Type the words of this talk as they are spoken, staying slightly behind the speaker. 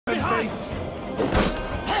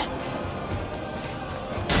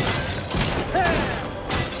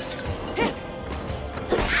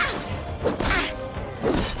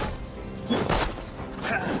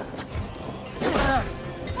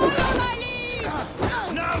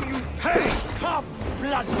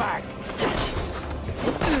stand back!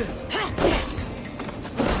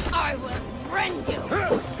 I will rend you!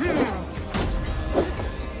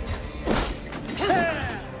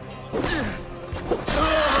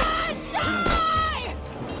 Die!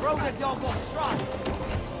 Throw the dog off stride!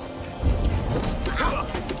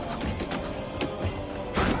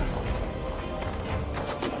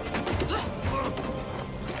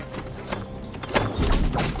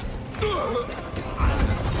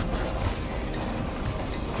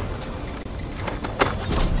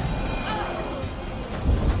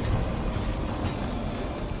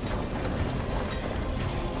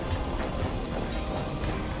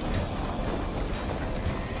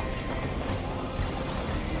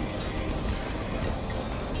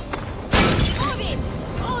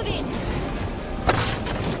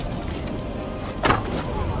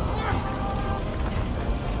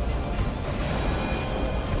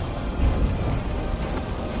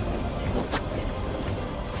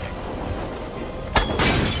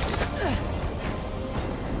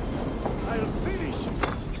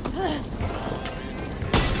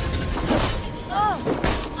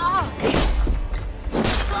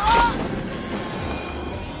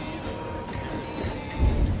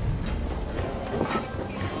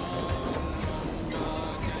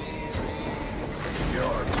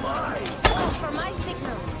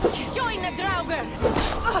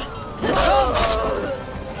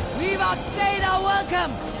 We've outstayed our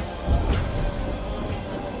welcome!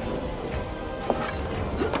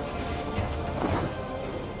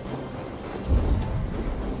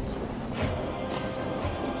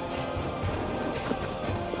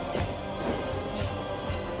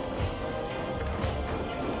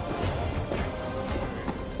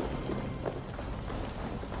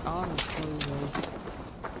 Honestly, those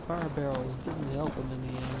fire barrels didn't help him in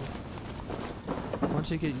the end. Once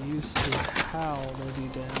you get used to how they do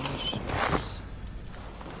damage, it's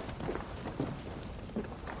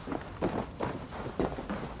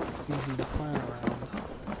easy to plan around.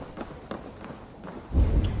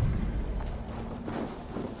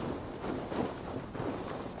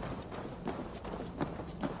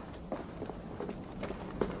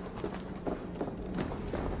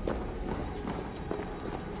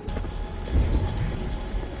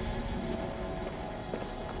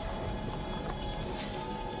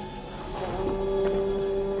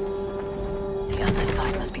 The other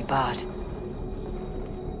side must be barred.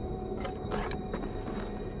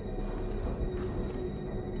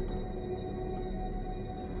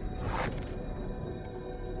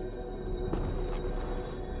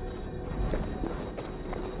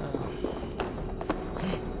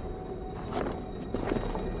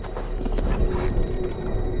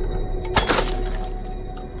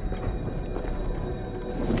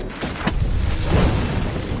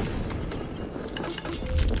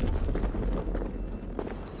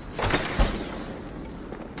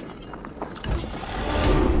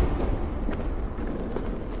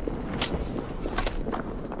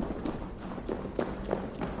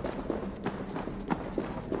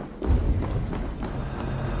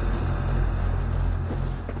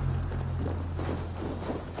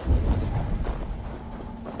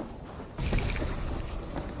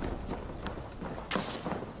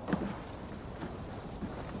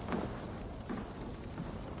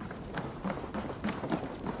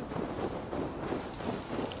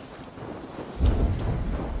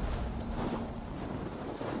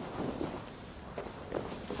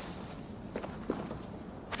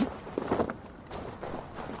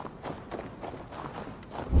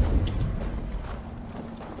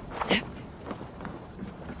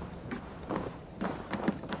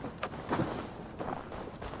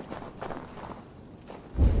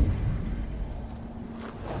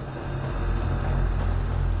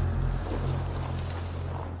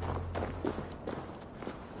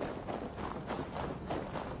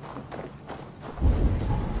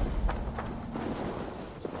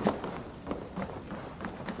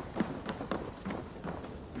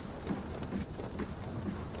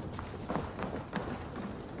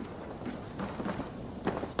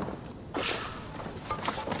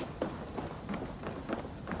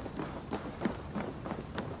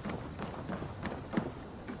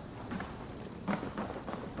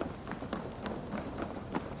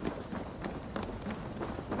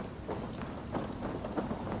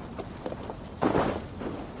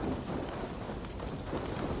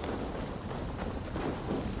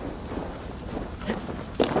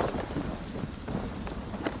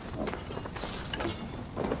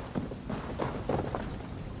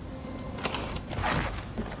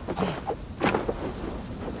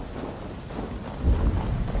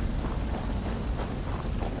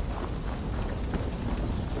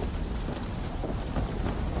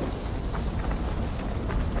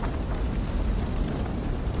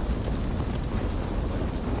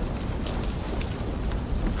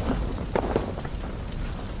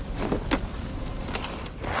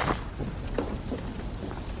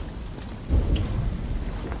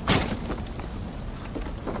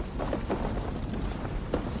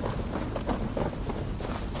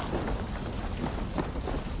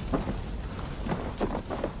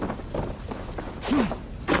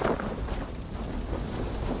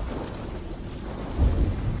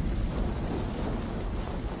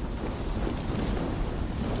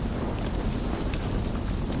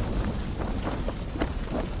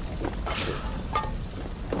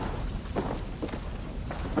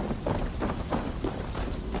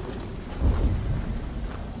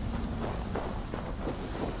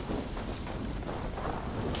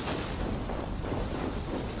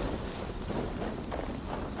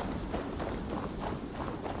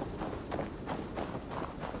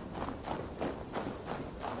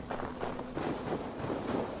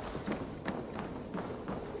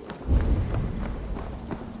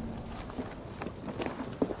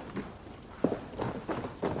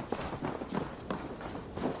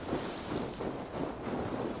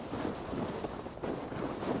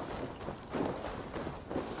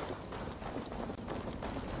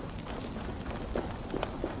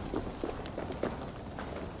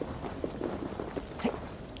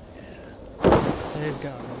 They've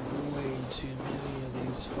got way too many of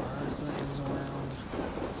these fire things around.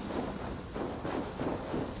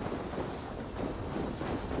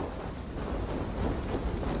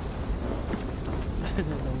 And in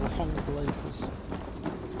the wrong places.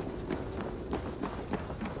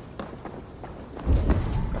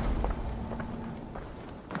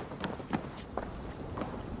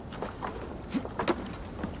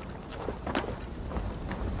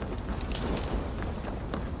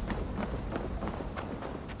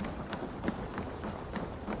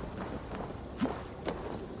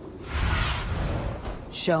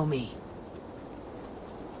 Show me.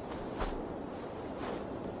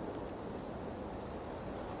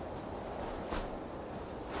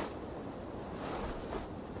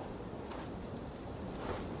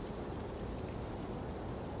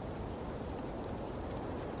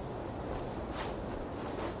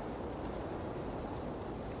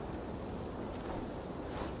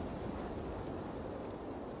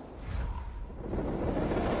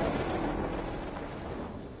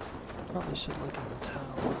 Probably should look at the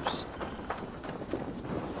towers.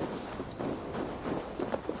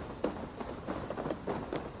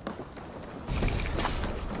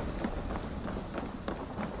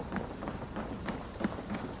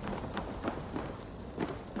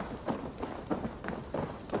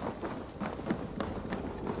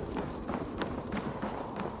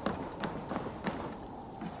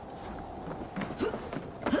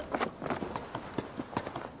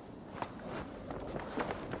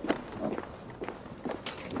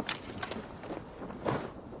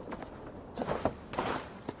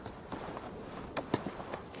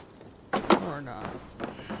 Or not.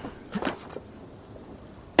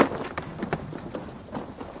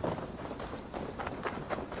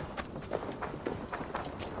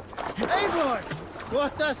 Eivor!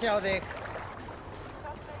 Kohta se on weg.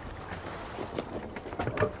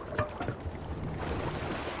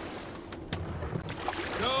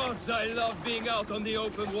 Gods, I love being out on the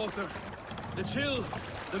open water. The chill,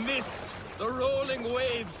 the mist, the rolling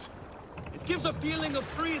waves. It gives a feeling of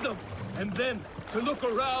freedom. And then, to look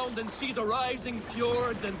around and see the rising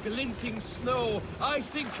fjords and glinting snow, I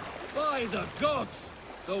think, by the gods,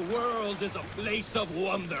 the world is a place of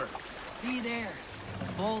wonder. See there,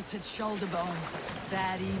 the bolted shoulder bones of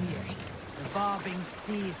sad Ymir. The bobbing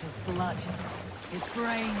seas his blood. His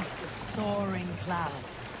brains the soaring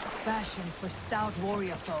clouds. Fashioned for stout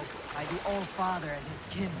warrior folk by the All-Father and his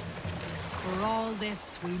kin. For all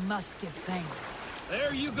this, we must give thanks.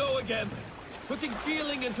 There you go again. Putting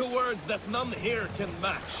feeling into words that none here can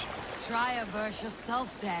match. Try a verse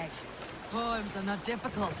yourself, Dag. Poems are not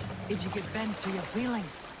difficult, if you get vent to your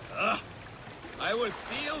feelings. I will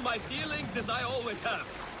feel my feelings as I always have,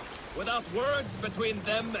 without words between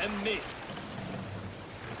them and me.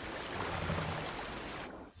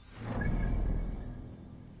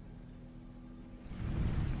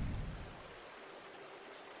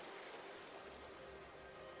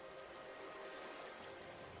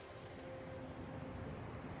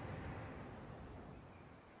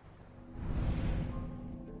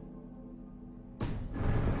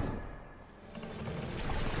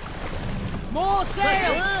 More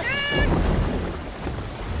sail!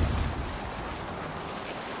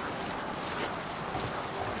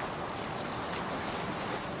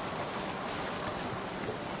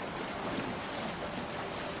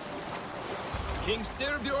 King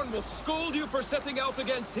Styrbjorn will scold you for setting out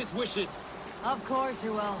against his wishes. Of course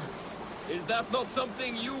you will. Is that not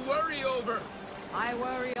something you worry over? I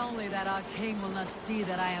worry only that our king will not see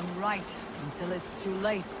that I am right until it's too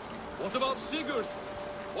late. What about Sigurd?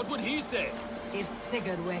 What would he say? If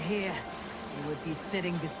Sigurd were here, he would be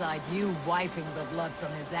sitting beside you, wiping the blood from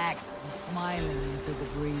his axe and smiling into the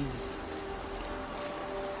breeze.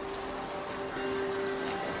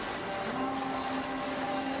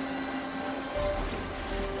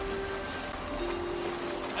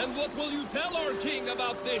 What will you tell our king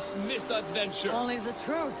about this misadventure? Only the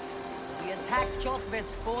truth. We attacked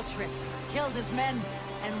Kjotve's fortress, killed his men,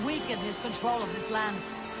 and weakened his control of this land.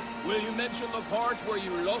 Will you mention the part where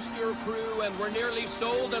you lost your crew and were nearly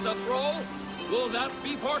sold as a thrall? Will that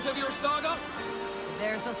be part of your saga?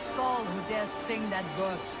 There's a skald who dares sing that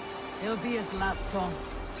verse. It'll be his last song.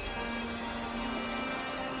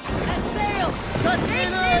 A sail!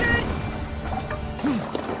 Continue!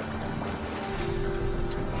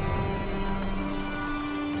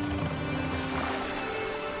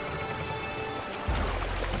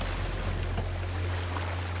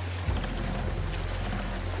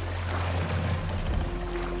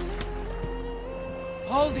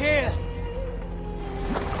 Hold here!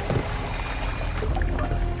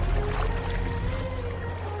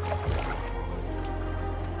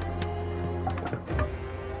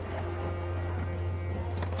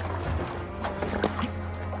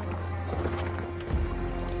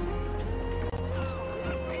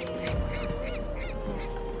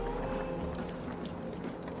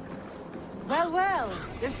 Well, well,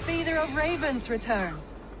 the feeder of ravens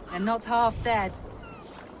returns, and not half dead.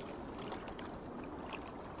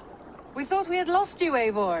 We thought we had lost you,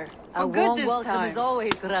 Eivor. For good this welcome time. as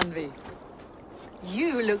always, Randvi.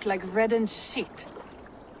 You look like reddened shit.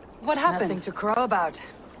 What happened? Nothing to crow about,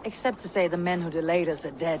 except to say the men who delayed us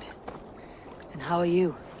are dead. And how are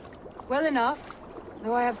you? Well enough,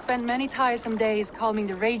 though I have spent many tiresome days calming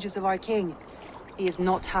the rages of our king. He is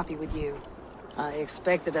not happy with you. I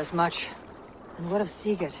expected as much. And what of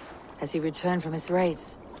Sigurd? Has he returned from his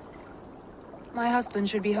raids? My husband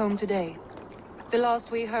should be home today. The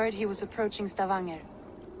last we heard, he was approaching Stavanger.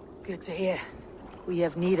 Good to hear. We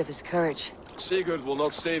have need of his courage. Sigurd will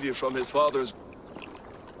not save you from his father's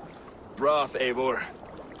wrath, Eivor.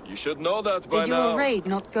 You should know that by now. Did your raid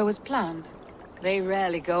not go as planned? They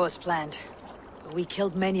rarely go as planned. But we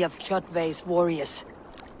killed many of Kjotve's warriors.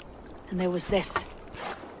 And there was this.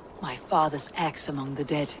 My father's axe among the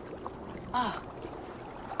dead. Ah,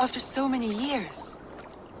 after so many years.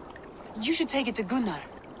 You should take it to Gunnar.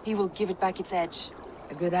 He will give it back its edge.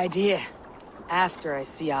 A good idea. After I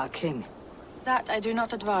see our king. That I do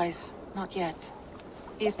not advise. Not yet.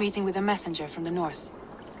 He is meeting with a messenger from the north.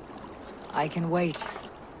 I can wait.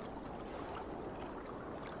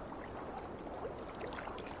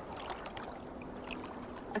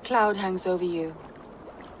 A cloud hangs over you.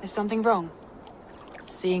 Is something wrong?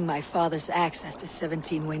 Seeing my father's axe after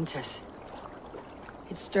 17 winters.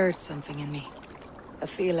 It stirred something in me. A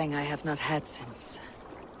feeling I have not had since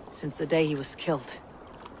the day he was killed.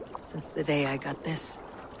 Since the day I got this.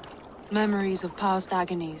 Memories of past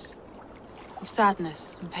agonies. Of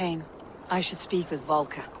sadness and pain. I should speak with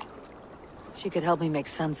Valka. She could help me make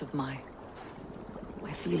sense of my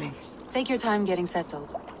feelings. Take your time getting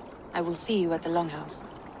settled. I will see you at the Longhouse.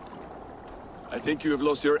 I think you have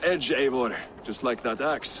lost your edge, Eivor, just like that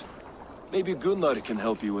axe. Maybe Gunnar can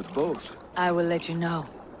help you with both. I will let you know.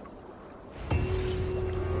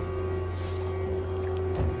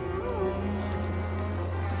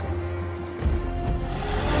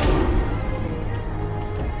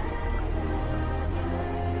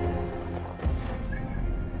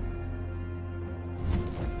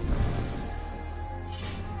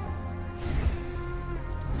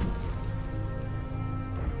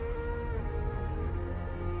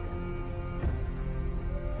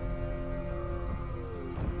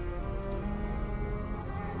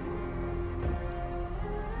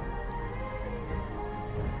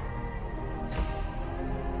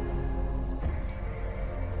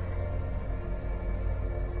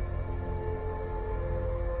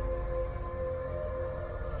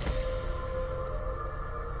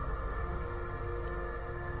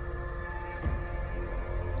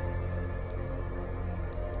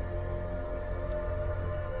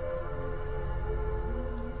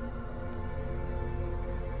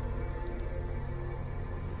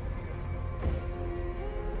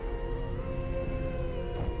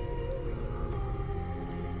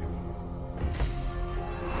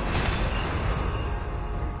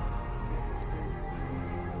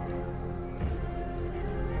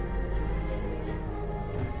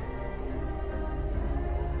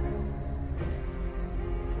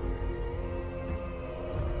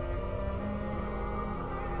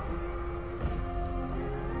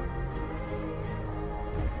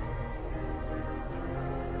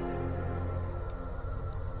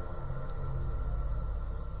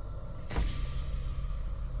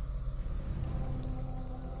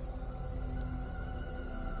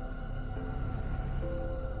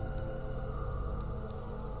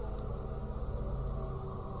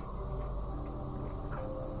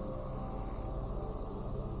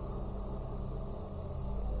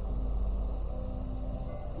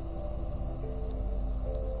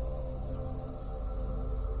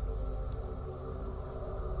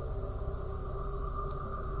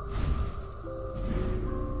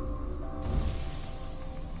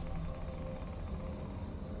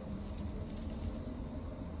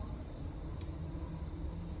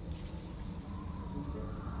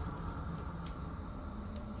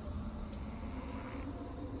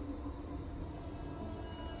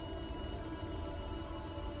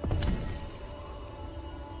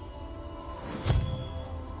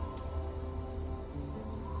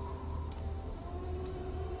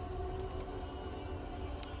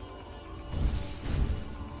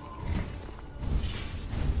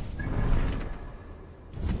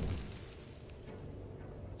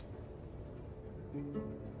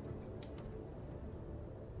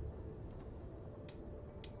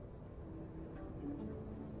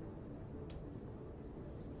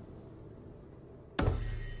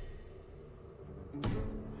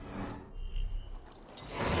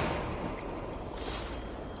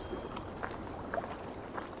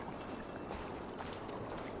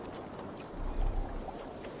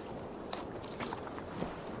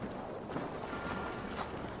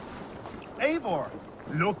 Eivor!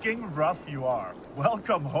 Looking rough you are.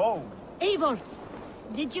 Welcome home. Eivor,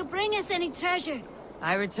 did you bring us any treasure?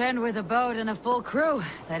 I returned with a boat and a full crew.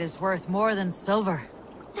 That is worth more than silver.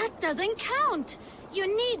 That doesn't count.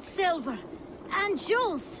 You need silver. And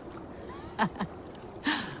jewels.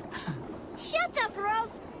 Shut up,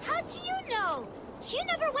 Rolf. How do you know? You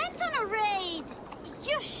never went on a raid.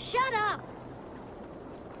 You shut up.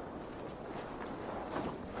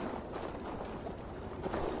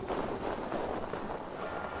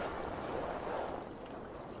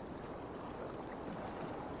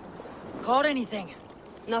 Caught anything?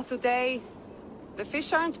 Not today. The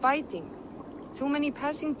fish aren't biting. Too many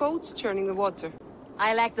passing boats churning the water.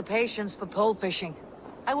 I lack the patience for pole fishing.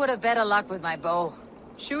 I would have better luck with my bow.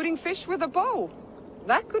 Shooting fish with a bow.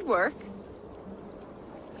 That could work.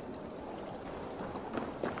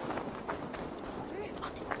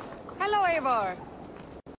 Hello, Eivor.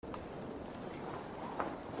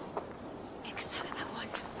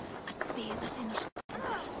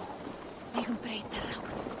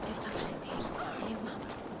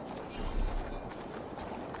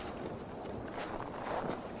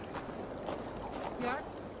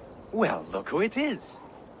 Well, look who it is.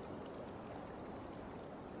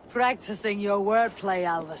 Practicing your wordplay,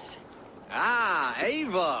 Alvis. Ah,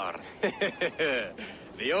 Eivor!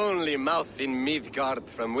 The only mouth in Midgard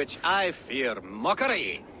from which I fear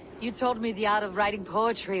mockery. You told me the art of writing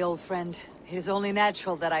poetry, old friend. It is only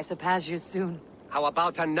natural that I surpass you soon. How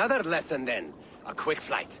about another lesson then? A quick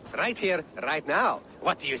flight. Right here, right now.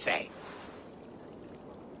 What do you say?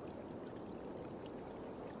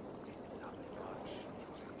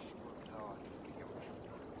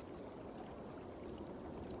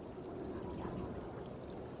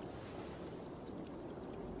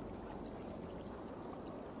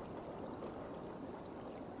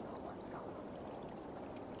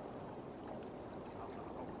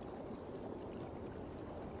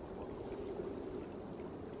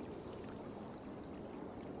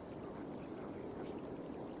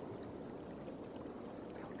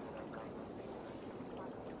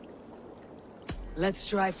 Let's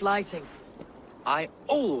try flighting. I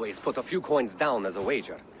always put a few coins down as a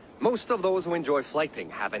wager. Most of those who enjoy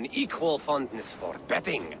flighting have an equal fondness for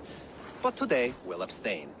betting. But today, we'll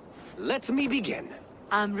abstain. Let me begin.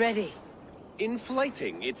 I'm ready. In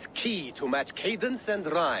flighting, it's key to match cadence and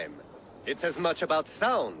rhyme. It's as much about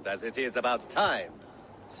sound as it is about time.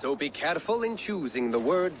 So be careful in choosing the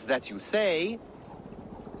words that you say.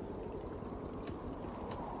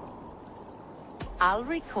 I'll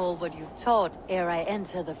recall what you taught ere I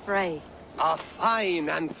enter the fray. A fine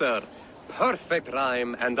answer. Perfect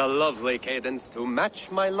rhyme and a lovely cadence to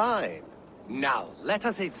match my line. Now, let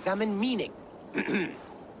us examine meaning.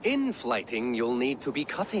 In flighting, you'll need to be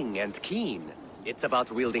cutting and keen. It's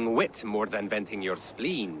about wielding wit more than venting your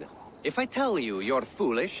spleen. If I tell you you're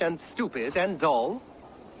foolish and stupid and dull,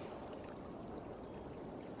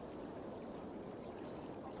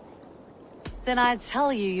 then I'd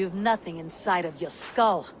tell you you've nothing inside of your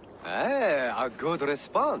skull. a good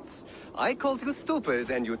response. I called you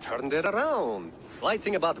stupid and you turned it around.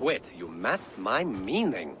 Flighting about wit, you matched my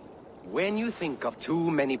meaning. When you think of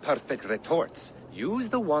too many perfect retorts, use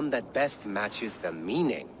the one that best matches the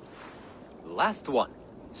meaning. Last one.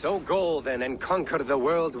 So go then and conquer the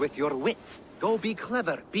world with your wit. Go be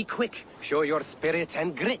clever, be quick, show your spirit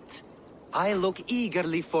and grit. I look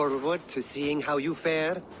eagerly forward to seeing how you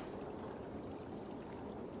fare.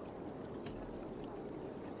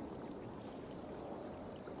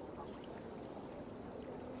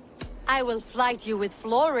 I will flight you with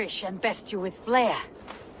flourish and best you with flair.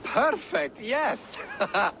 Perfect, yes!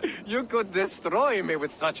 You could destroy me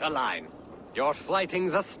with such a line. Your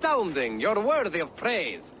flighting's astounding, you're worthy of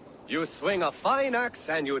praise. You swing a fine axe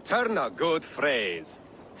and you turn a good phrase.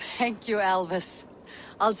 Thank you, Alvis.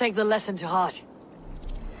 I'll take the lesson to heart.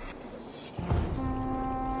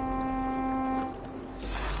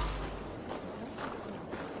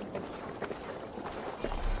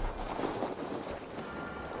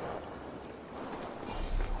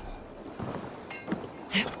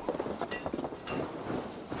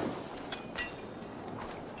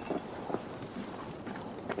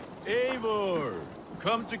 Eivor,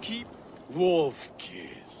 come to keep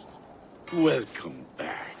Wolf-kissed. Welcome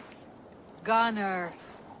back. Gunnar,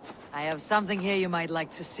 I have something here you might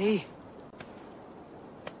like to see.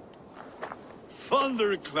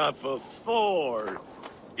 Thunderclap of Thor!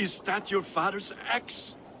 Is that your father's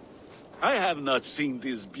axe? I have not seen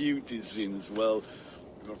this beauty since, well,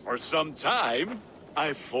 for some time.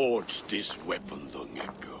 I forged this weapon long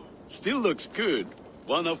ago. Still looks good.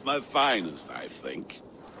 One of my finest, I think.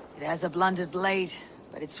 It has a blunted blade,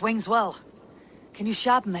 but it swings well. Can you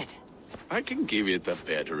sharpen it? I can give it a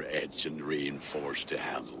better edge and reinforce the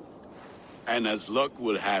handle. And as luck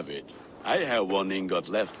will have it, I have one ingot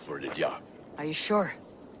left for the job. Are you sure?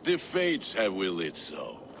 The fates have willed it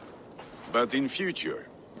so. But in future,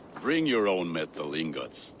 bring your own metal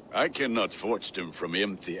ingots. I cannot forge them from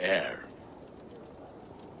empty air.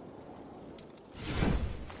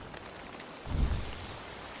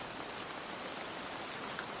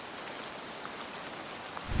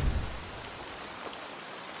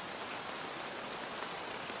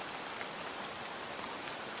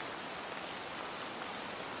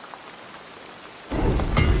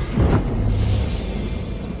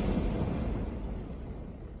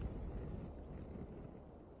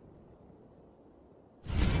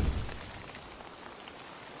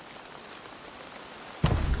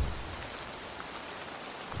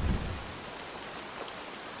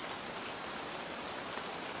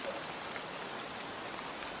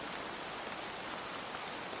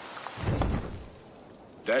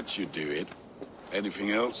 That should do it.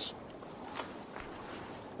 Anything else?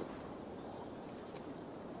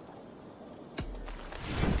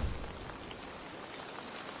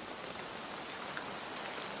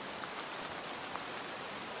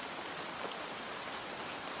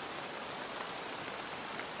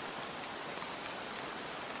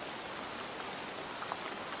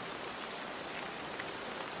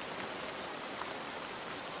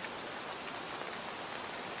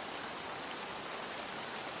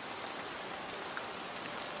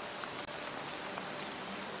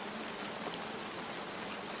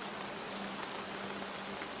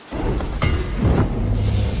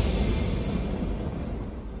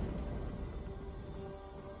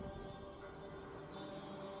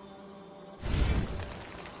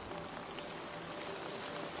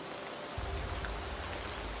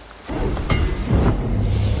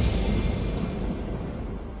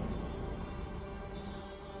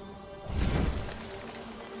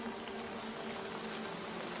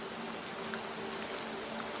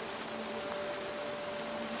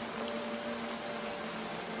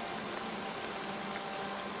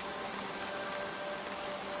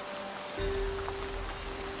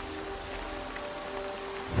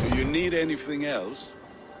 Do you need anything else?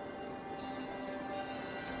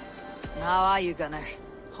 How are you, Gunnar?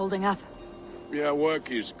 Holding up? Yeah,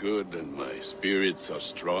 work is good and my spirits are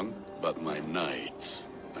strong, but my nights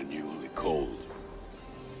are newly cold.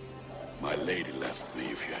 My lady left me,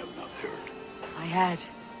 if you have not heard. I had.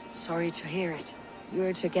 Sorry to hear it. You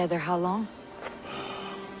were together how long?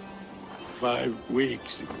 5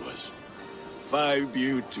 weeks it was. 5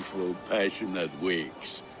 beautiful, passionate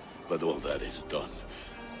weeks. But all that is done.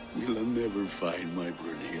 Will I never find my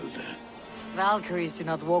Brunhilde? Valkyries do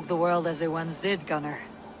not walk the world as they once did, Gunnar.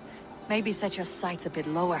 Maybe set your sights a bit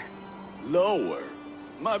lower. Lower?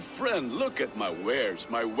 My friend, look at my wares,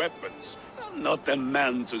 my weapons. I'm not a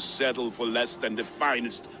man to settle for less than the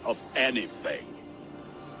finest of anything.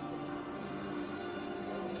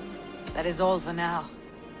 That is all for now.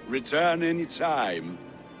 Return any time.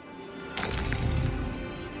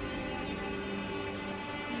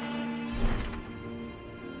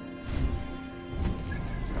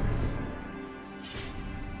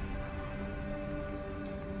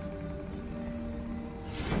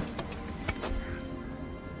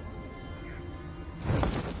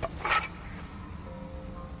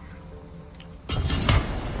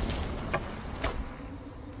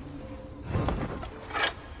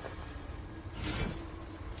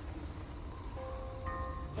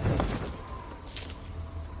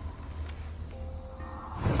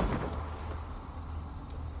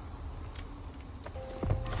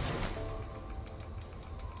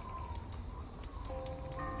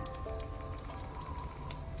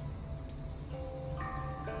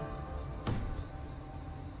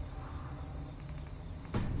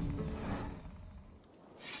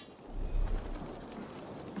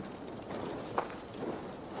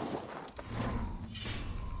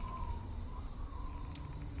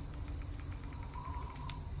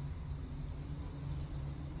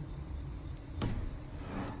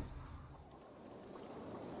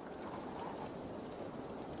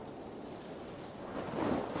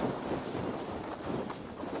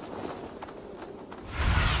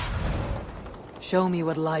 Show me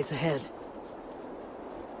what lies ahead.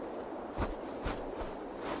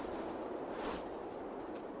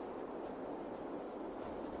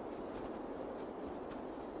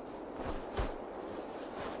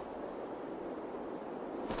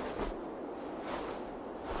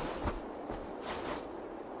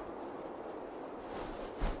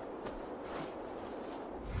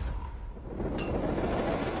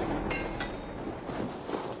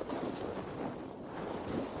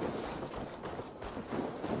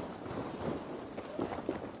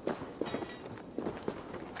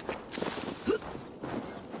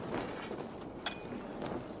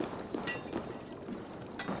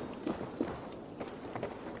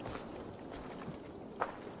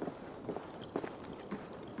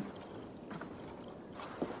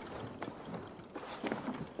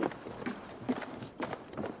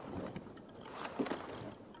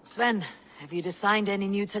 Sven, have you designed any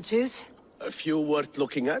new tattoos? A few worth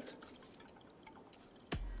looking at?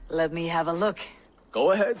 Let me have a look.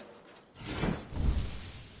 Go ahead.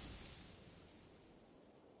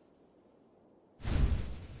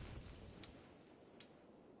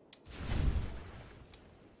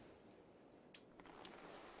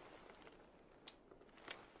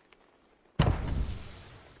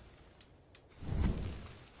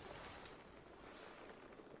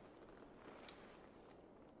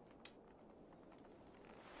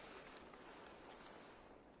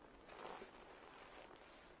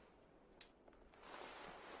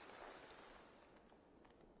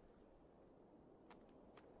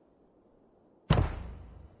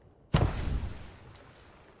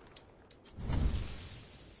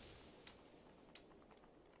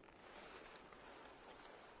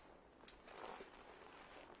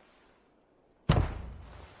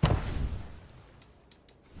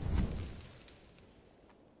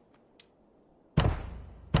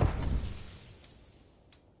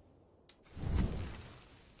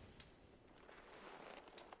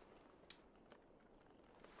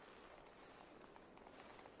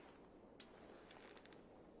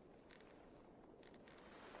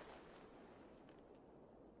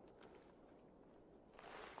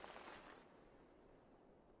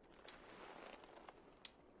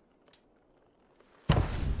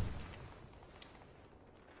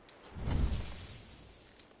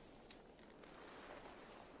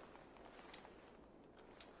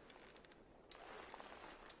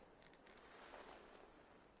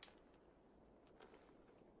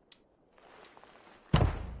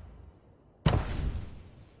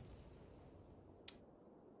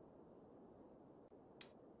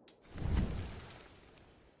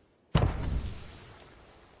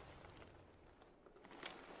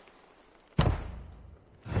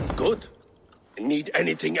 Good. Need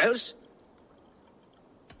anything else?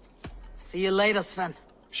 See you later, Sven.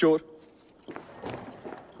 Sure.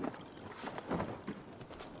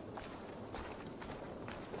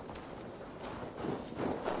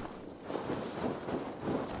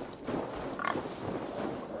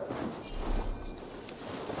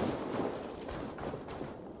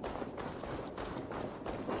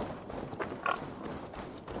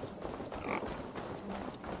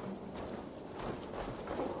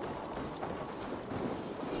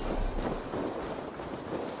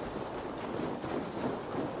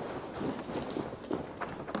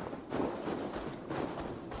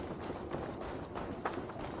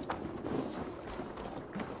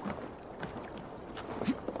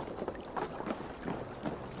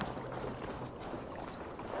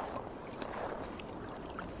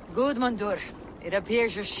 Good, Mundur. It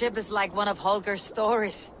appears your ship is like one of Holger's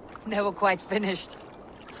stories. Never quite finished.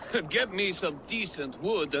 Get me some decent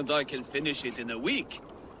wood and I can finish it in a week.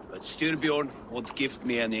 But Styrbjorn won't gift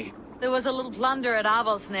me any. There was a little plunder at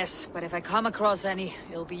Avaldsnes, but if I come across any,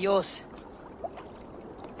 it'll be yours.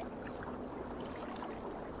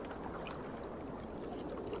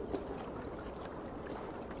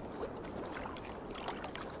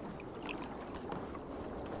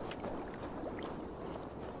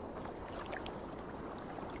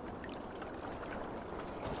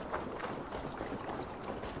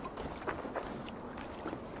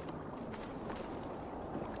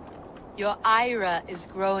 Your ira is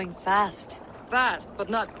growing fast. Fast, but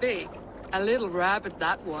not big. A little rapid,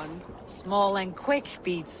 that one. Small and quick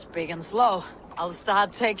beats big and slow. I'll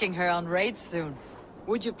start taking her on raids soon.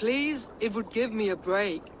 Would you please? It would give me a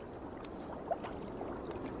break.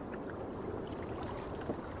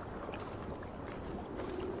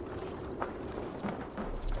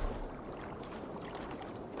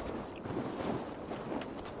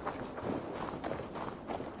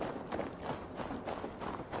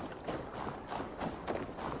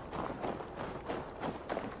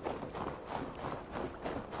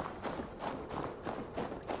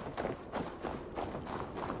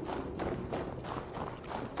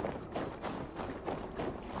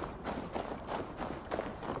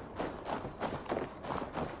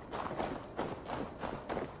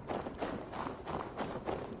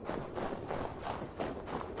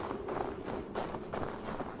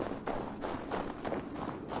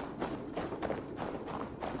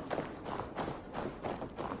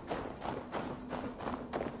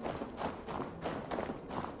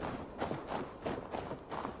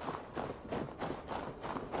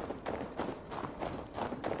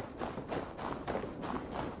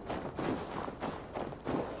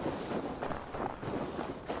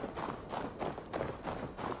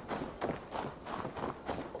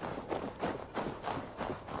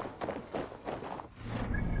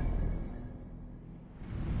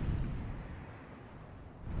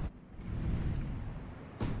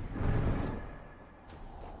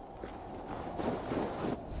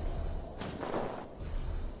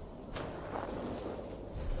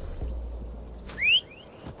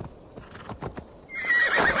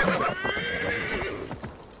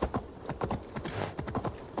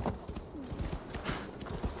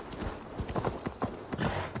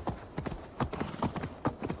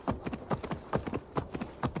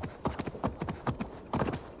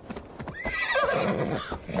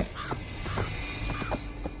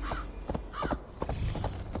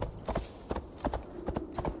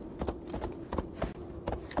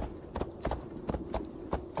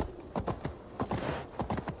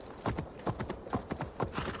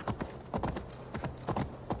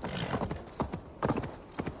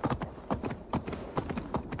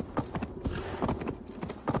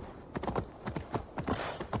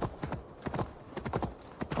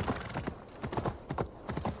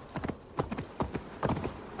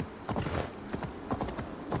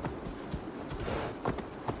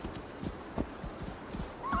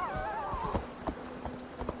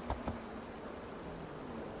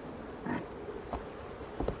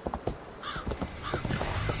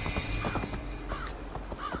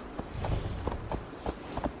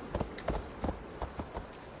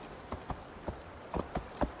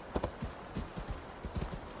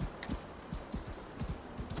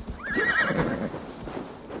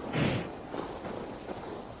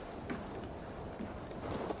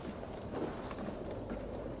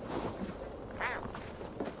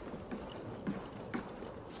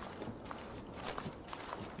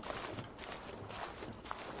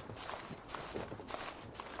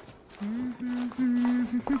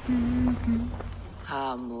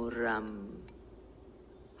 Hamuram.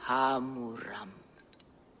 Hamuram.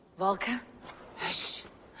 Volka? Hush.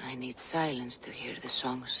 I need silence to hear the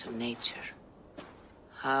songs of nature.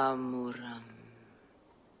 Hamuram.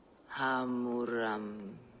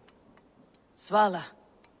 Hamuram. Svala.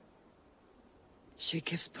 She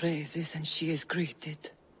gives praises and she is greeted.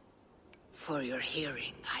 For your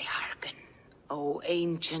hearing I hearken, O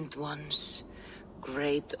ancient ones,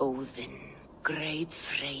 great Odin, great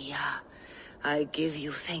Freya. I give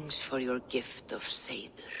you thanks for your gift of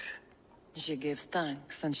Seder. She gives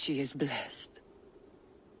thanks and she is blessed.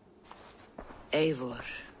 Eivor,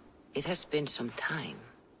 it has been some time.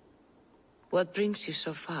 What brings you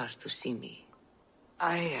so far to see me?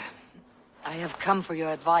 I have come for your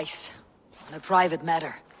advice on a private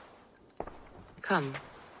matter. Come.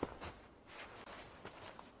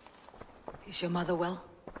 Is your mother well?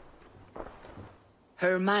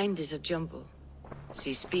 Her mind is a jumble.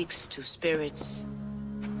 She speaks to spirits.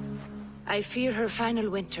 I fear her final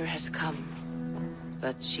winter has come,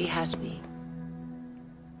 but she has me.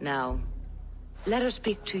 Now, let her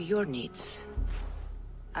speak to your needs.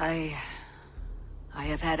 I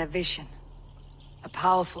have had a vision. A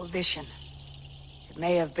powerful vision. It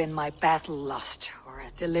may have been my battle lust, or a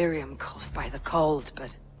delirium caused by the cold,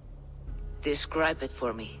 but... Describe it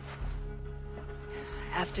for me.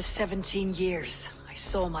 After 17 years, I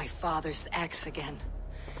saw my father's axe again.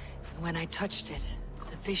 And when I touched it,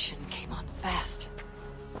 the vision came on fast.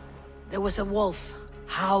 There was a wolf,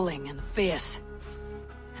 howling and fierce.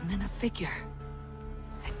 And then a figure.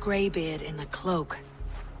 A greybeard in a cloak.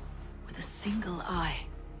 With a single eye.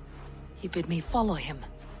 He bid me follow him.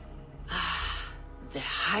 Ah, the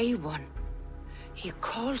High One. He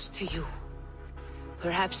calls to you.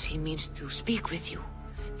 Perhaps he means to speak with you.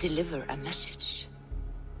 Deliver a message.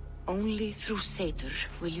 Only through Seder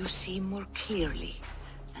will you see more clearly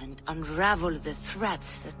and unravel the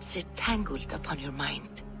threads that sit tangled upon your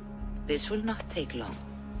mind. This will not take long.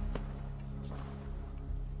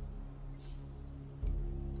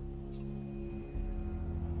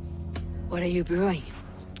 What are you brewing?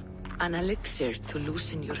 An elixir to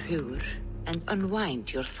loosen your huer and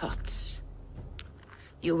unwind your thoughts.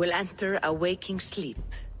 You will enter a waking sleep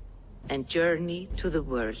and journey to the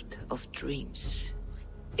world of dreams.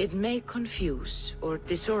 It may confuse or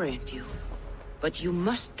disorient you, but you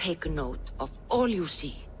must take note of all you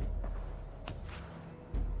see.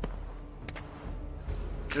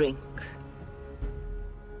 Drink.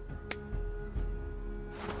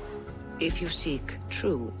 If you seek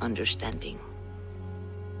true understanding.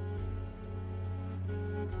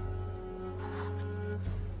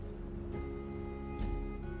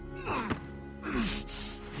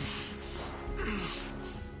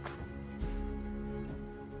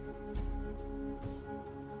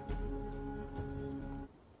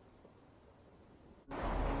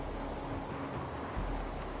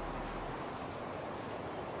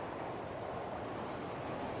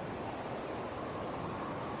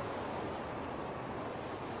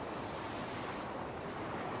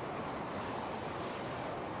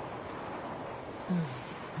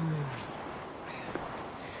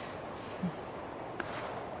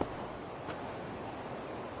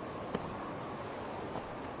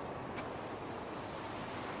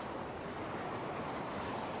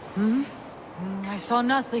 I saw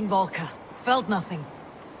nothing, Volka. Felt nothing.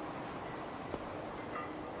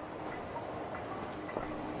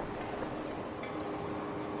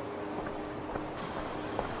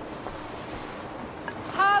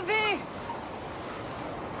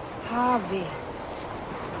 Javi.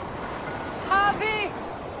 Javi!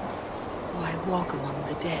 Do I walk among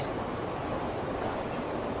the dead?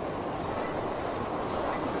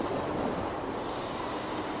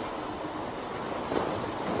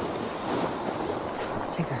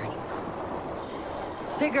 Sigurd.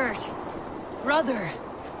 Sigurd! Brother!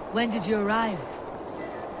 When did you arrive?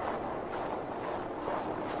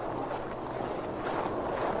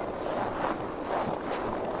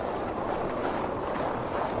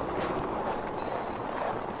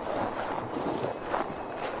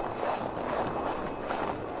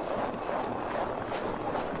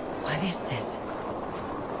 What is this?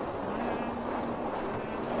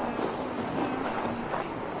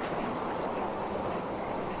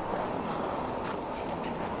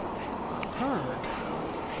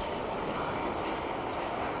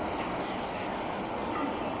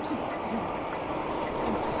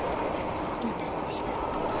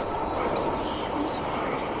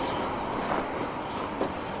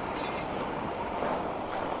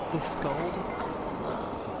 The Skald?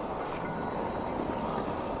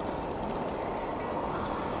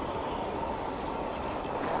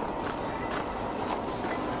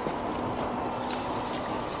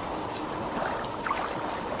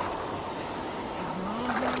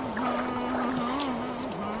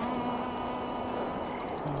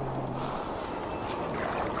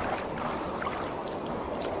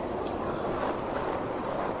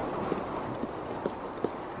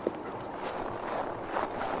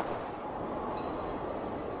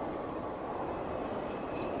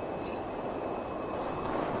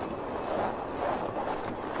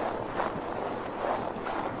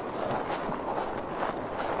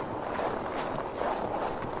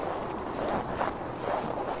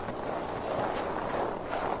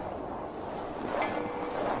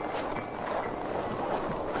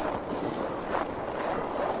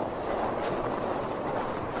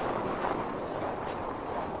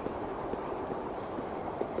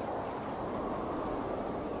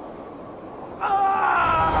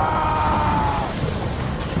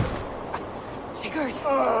 Sigurd!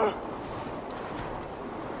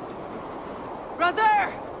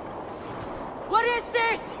 Brother! What is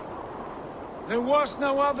this? There was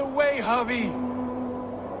no other way, Javi.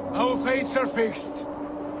 Our fates are fixed.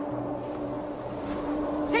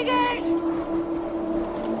 Sigurd!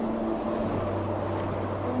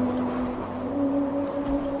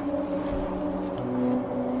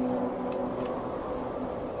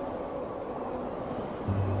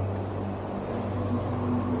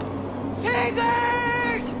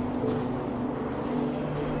 Sigurd!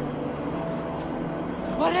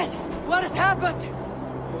 What has happened?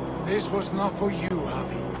 This was not for you,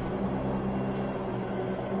 Javi.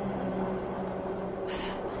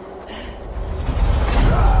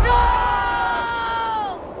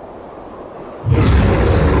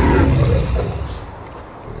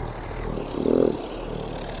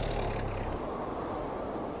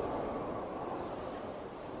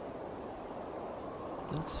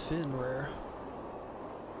 That's Finrare.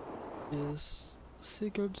 Is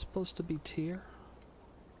Sigurd supposed to be Tyr?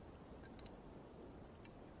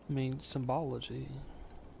 I mean,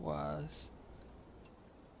 symbology-wise,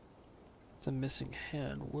 the missing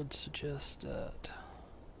hand would suggest that.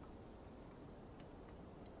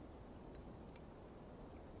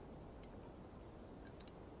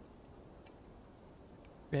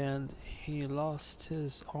 And he lost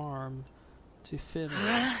his arm to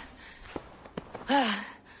Finrare.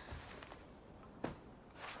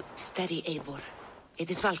 Steady, Eivor. It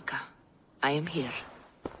is Valka. I am here.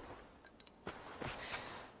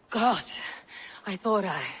 God, I thought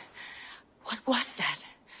What was that?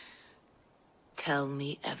 Tell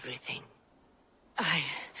me everything. I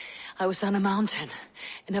was on a mountain,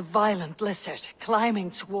 in a violent blizzard,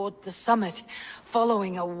 climbing toward the summit,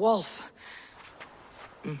 following a wolf.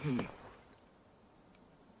 Mm-hmm.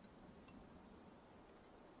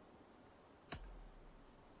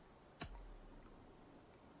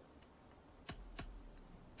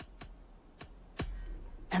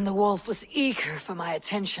 And the wolf was eager for my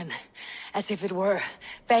attention, as if it were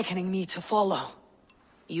beckoning me to follow.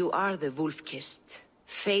 You are the wolf-kissed,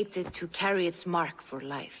 fated to carry its mark for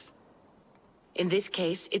life. In this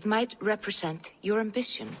case, it might represent your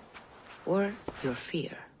ambition, or your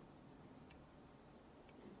fear.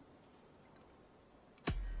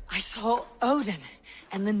 I saw Odin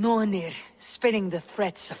and the Nornir spitting the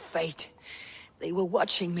threats of fate. They were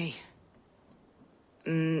watching me.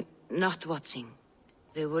 Not watching.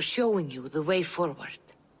 They were showing you the way forward.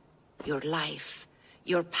 Your life,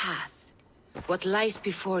 your path, what lies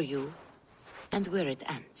before you, and where it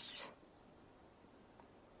ends.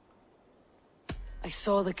 I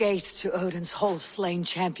saw the gates to Odin's Hall of Slain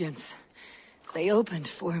Champions. They opened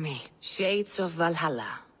for me. Shades of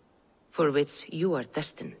Valhalla, for which you are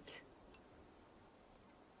destined.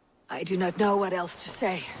 I do not know what else to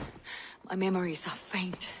say. My memories are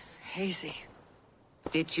faint, hazy.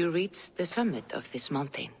 Did you reach the summit of this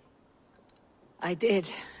mountain? I did,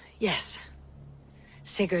 yes.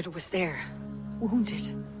 Sigurd was there, wounded,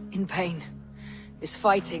 in pain. His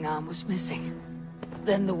fighting arm was missing.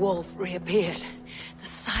 Then the wolf reappeared, the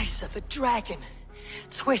size of a dragon,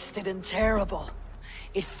 twisted and terrible.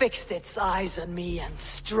 It fixed its eyes on me and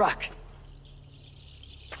struck.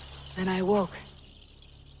 Then I woke.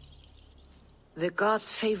 The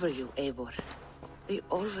gods favor you, Eivor. They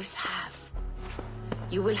always have.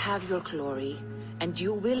 You will have your glory, and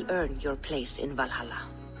you will earn your place in Valhalla.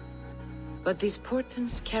 But these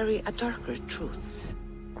portents carry a darker truth.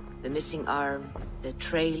 The missing arm, the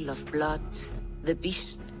trail of blood, the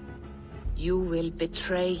beast. You will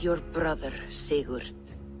betray your brother, Sigurd.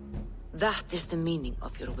 That is the meaning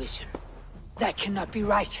of your vision. That cannot be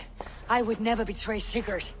right. I would never betray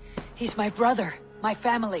Sigurd. He's my brother, my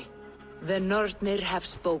family. The Nornir have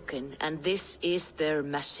spoken, and this is their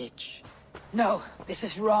message. No, this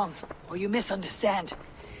is wrong, or you misunderstand.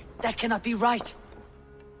 That cannot be right.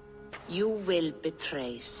 You will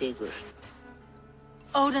betray Sigurd.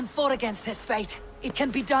 Odin fought against his fate. It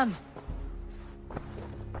can be done.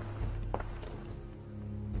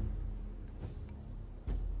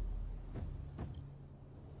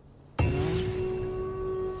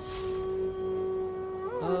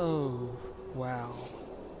 Oh, wow.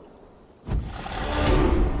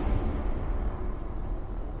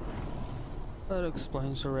 That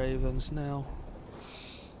explains the ravens now.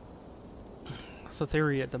 It's a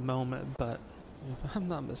theory at the moment, but if I'm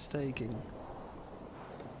not mistaken,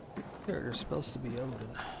 they're supposed to be Odin.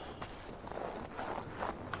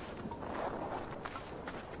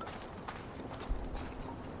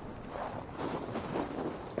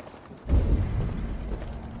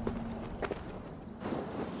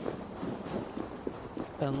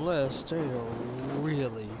 Unless they are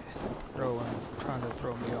really trying to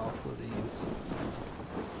throw me off with these.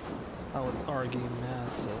 I would argue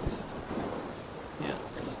massive.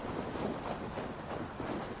 Yes.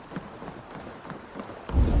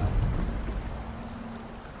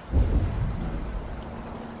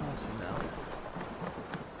 I see now.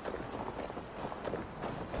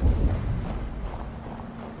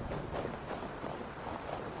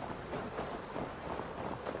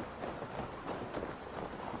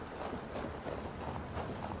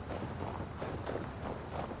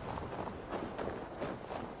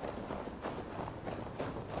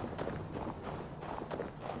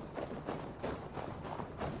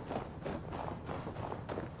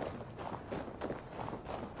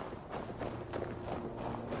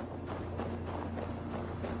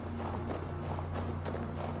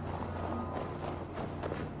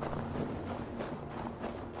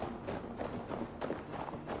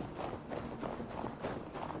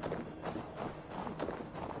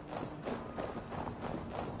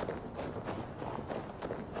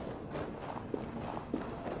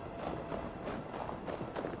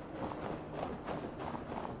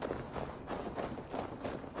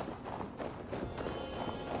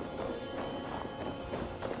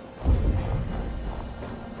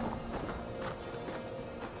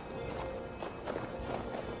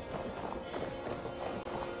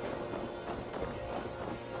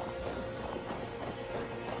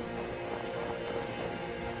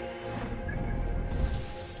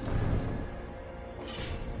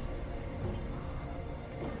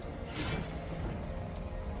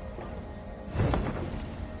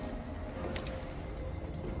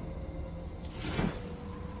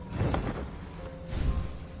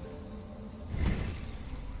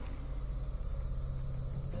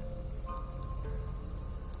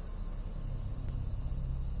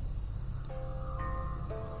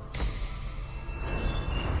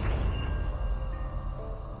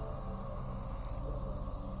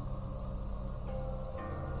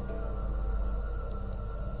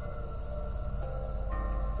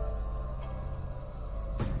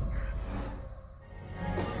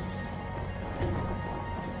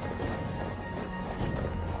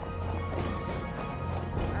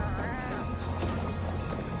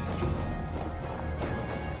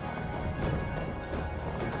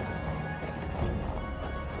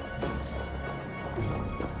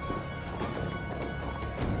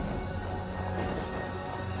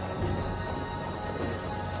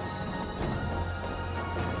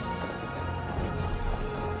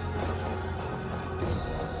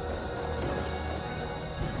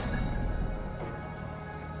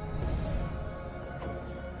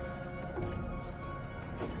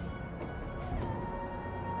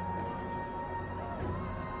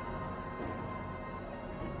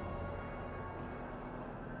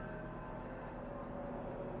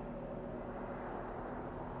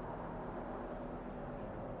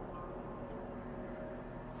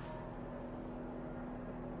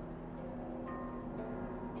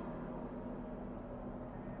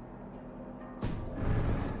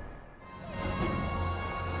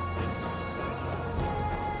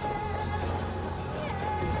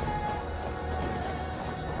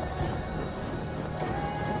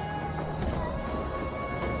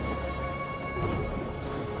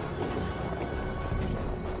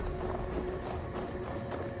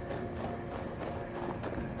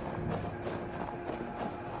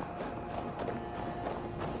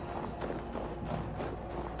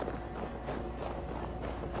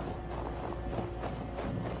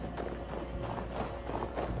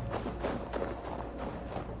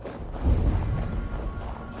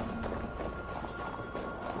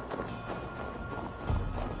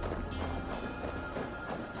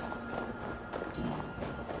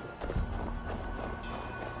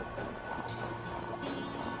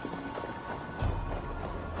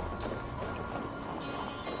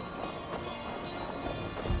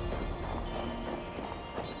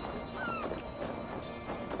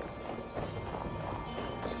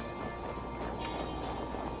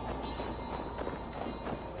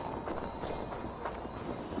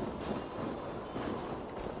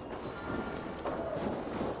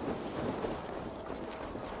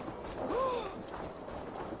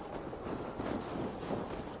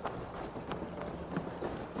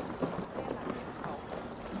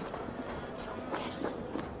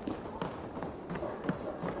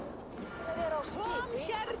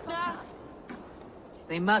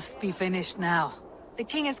 They must be finished now. The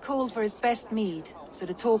king has called for his best mead, so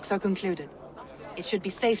the talks are concluded. It should be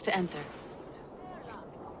safe to enter.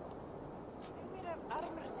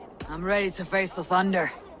 I'm ready to face the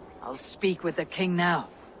thunder. I'll speak with the king now.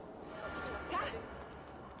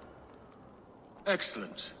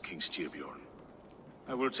 Excellent, King Styrbjorn.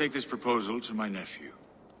 I will take this proposal to my nephew.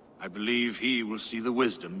 I believe he will see the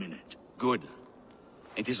wisdom in it. Good.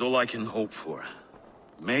 It is all I can hope for.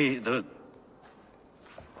 May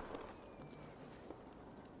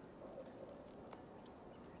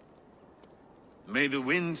the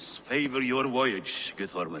winds favor your voyage,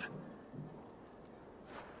 Guthormer.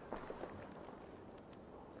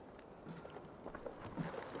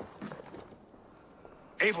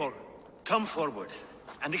 Eivor, come forward,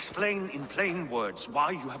 and explain in plain words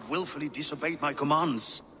why you have willfully disobeyed my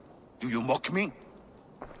commands. Do you mock me?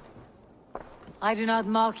 I do not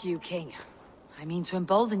mock you, King. I mean to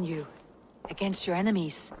embolden you, against your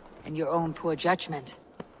enemies, and your own poor judgment.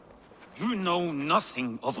 You know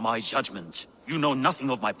nothing of my judgment. You know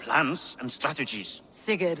nothing of my plans and strategies.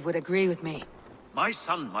 Sigurd would agree with me. My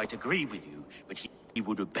son might agree with you, but he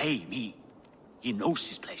would obey me. He knows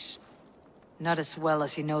his place. Not as well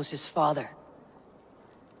as he knows his father.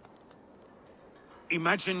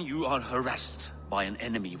 Imagine you are harassed by an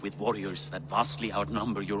enemy with warriors that vastly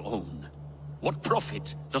outnumber your own. What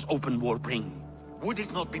profit does open war bring? Would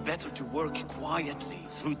it not be better to work quietly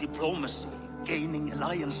through diplomacy, gaining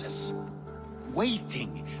alliances?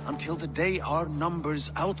 Waiting until the day our numbers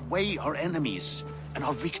outweigh our enemies, and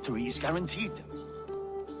our victory is guaranteed.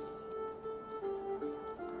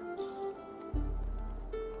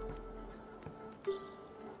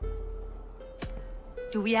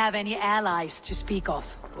 Do we have any allies to speak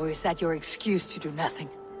of? Or is that your excuse to do nothing?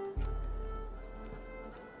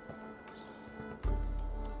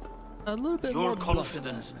 A little bit Your more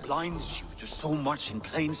confidence blinds you to so much in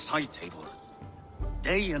plain sight, Eivor.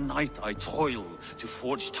 Day and night I toil to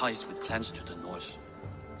forge ties with clans to the north.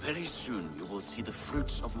 Very soon you will see the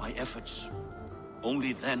fruits of my efforts.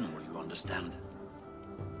 Only then will you understand.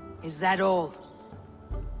 Is that all?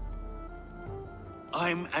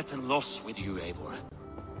 I'm at a loss with you, Eivor.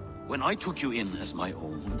 When I took you in as my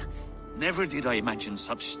own, never did I imagine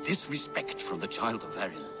such disrespect from the child of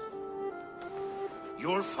Varin.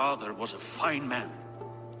 Your father was a fine man.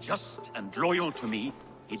 Just and loyal to me,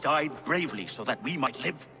 he died bravely so that we might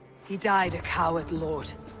live. He died a coward, Lord.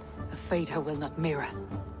 A fate I will not mirror.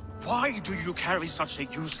 Why do you carry such a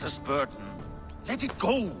useless burden? Let it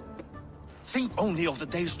go! Think only of the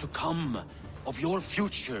days to come, of your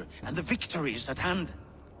future and the victories at hand.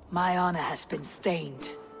 My honor has been stained.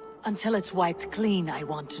 Until it's wiped clean, I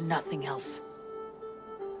want nothing else.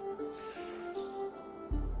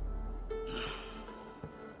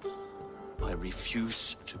 I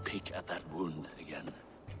refuse to pick at that wound again.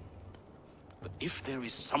 But if there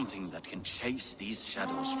is something that can chase these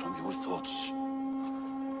shadows from your thoughts...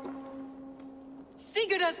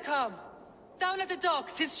 Sigurd has come! Down at the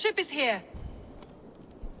docks, his ship is here!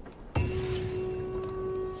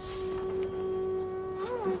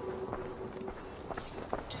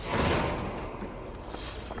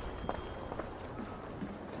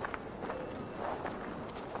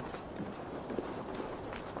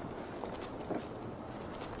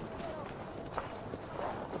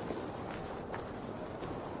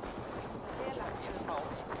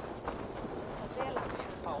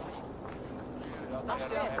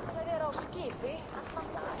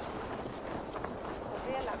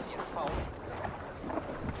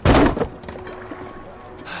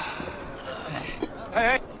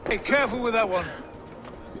 Hey, careful with that one.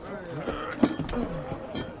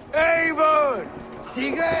 Eivor!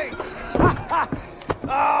 Sigurd!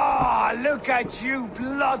 Ah, look at you,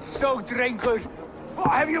 blood-soaked drinker.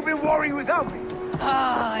 What have you been worrying without me?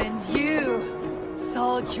 Ah, and you,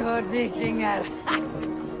 Solkjord Vikingar.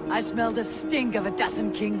 I smell the stink of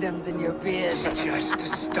 12 kingdoms in your beard. It's just the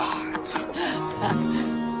start.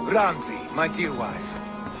 Randvi, my dear wife,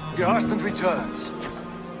 your husband returns.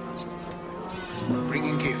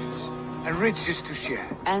 Bringing gifts and riches to share.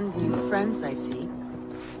 And new friends, I see.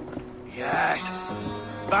 Yes.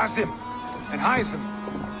 Basim and Hytham.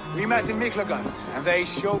 We met in Miklagard, and they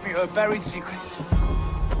showed me her buried secrets.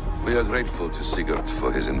 We are grateful to Sigurd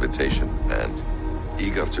for his invitation, and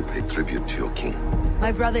eager to pay tribute to your king.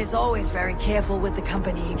 My brother is always very careful with the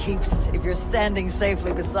company he keeps. If you're standing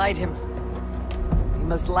safely beside him, he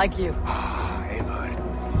must like you. Ah,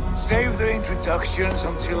 Eivor. Save the introductions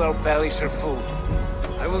until our bellies are full.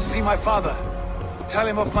 I will see my father. Tell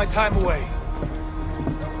him of my time away.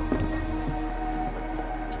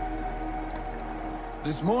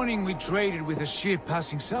 This morning we traded with a ship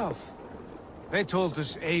passing south. They told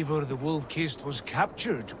us Eivor the Wolf-Kissed was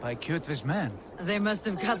captured by Kjotve's men. They must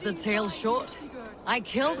have cut the tail short. I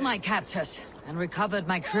killed my captors and recovered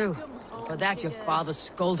my crew. For that your father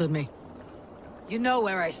scolded me. You know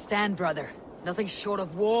where I stand, brother. Nothing short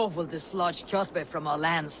of war will dislodge Kjotve from our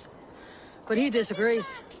lands. But he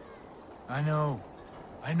disagrees. I know.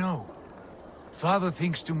 Father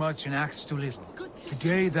thinks too much and acts too little.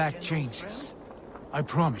 Today that changes. I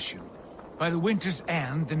promise you. By the winter's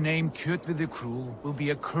end, the name Kjotve the Cruel will be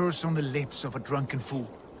a curse on the lips of a drunken fool.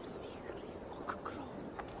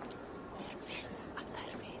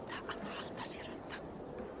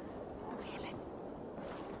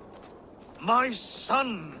 My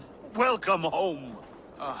son! Welcome home!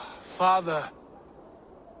 Father.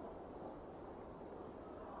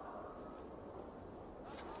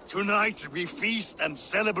 Tonight we feast and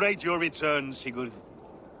celebrate your return, Sigurd.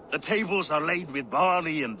 The tables are laid with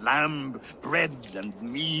barley and lamb, bread and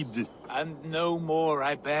mead. And no more,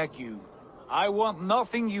 I beg you. I want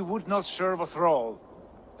nothing you would not serve a thrall.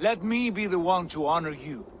 Let me be the one to honor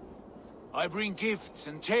you. I bring gifts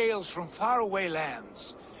and tales from faraway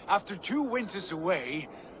lands. After 2 winters away,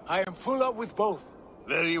 I am full up with both.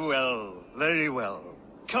 Very well, very well.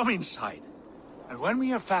 Come inside. And when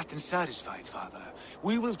we are fat and satisfied, Father,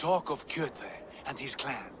 we will talk of Kjotve and his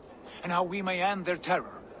clan, and how we may end their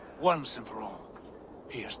terror, once and for all.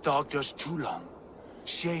 He has dogged us too long,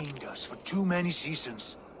 shamed us for too many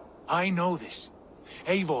seasons. I know this.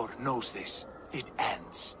 Eivor knows this. It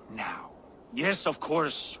ends now. Yes, of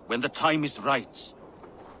course, when the time is right.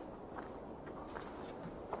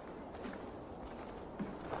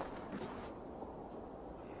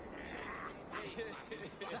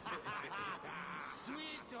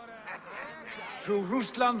 Through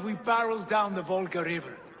Rusland we barreled down the Volga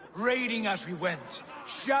River, raiding as we went.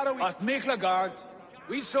 Shadow at Miklagard,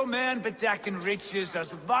 we saw men bedecked in riches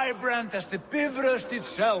as vibrant as the Bifrost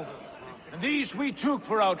itself. And these we took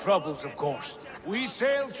for our troubles, of course. We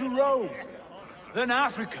sailed to Rome, then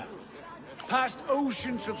Africa, past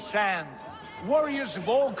oceans of sand, warriors of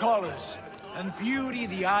all colors, and beauty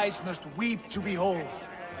the eyes must weep to behold.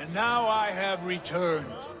 And now I have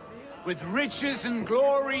returned, with riches and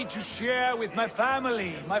glory to share with my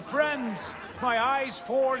family, my friends, my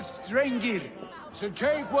eyes-forged Strengir. So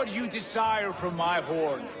take what you desire from my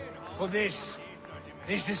horn. For this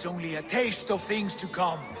is only a taste of things to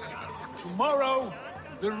come. Tomorrow,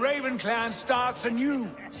 the Raven clan starts anew.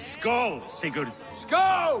 Skål, Sigurd.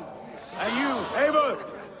 Skål! And you, Eivor,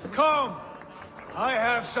 come. I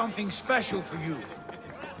have something special for you.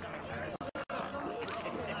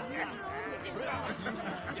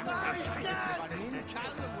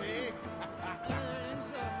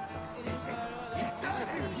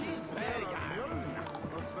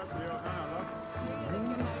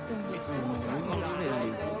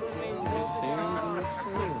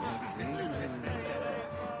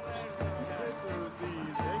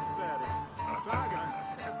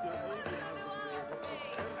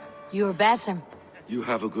 You're Basim. You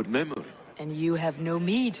have a good memory. And you have no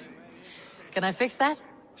mead. Can I fix that?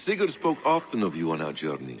 Sigurd spoke often of you on our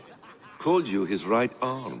journey. Called you his right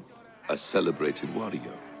arm, a celebrated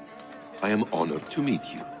warrior. I am honored to meet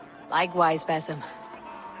you. Likewise, Basim.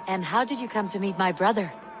 And how did you come to meet my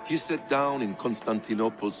brother? He sat down in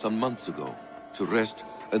Constantinople some months ago to rest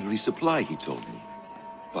and resupply, he told me.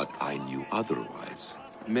 But I knew otherwise.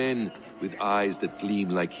 Men with eyes that gleam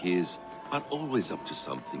like his are always up to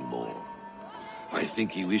something more. I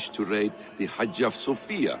think he wished to raid the Hagia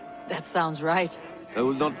Sophia. That sounds right. I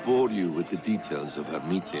will not bore you with the details of our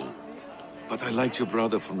meeting, but I liked your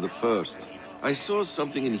brother from the first. I saw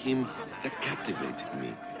something in him that captivated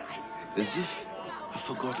me, as if a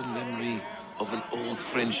forgotten memory of an old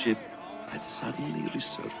friendship had suddenly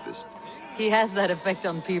resurfaced. He has that effect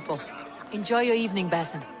on people. Enjoy your evening,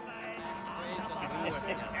 Basim.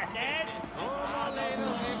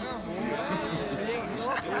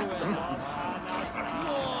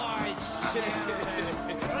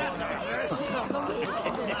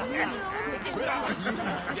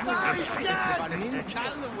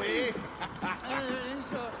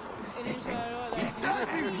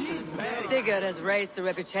 Sigurd has raised the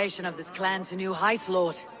reputation of this clan to new heights,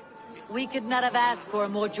 Lord. We could not have asked for a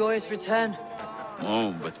more joyous return.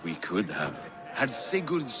 Oh, but we could have. Had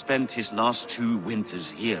Sigurd spent his last 2 winters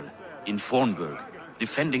here, in Fornburg,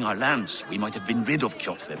 defending our lands, we might have been rid of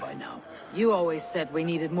Kjotve by now. You always said we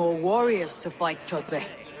needed more warriors to fight Kjotve.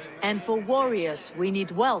 And for warriors, we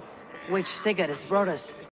need wealth, which Sigurd has brought us.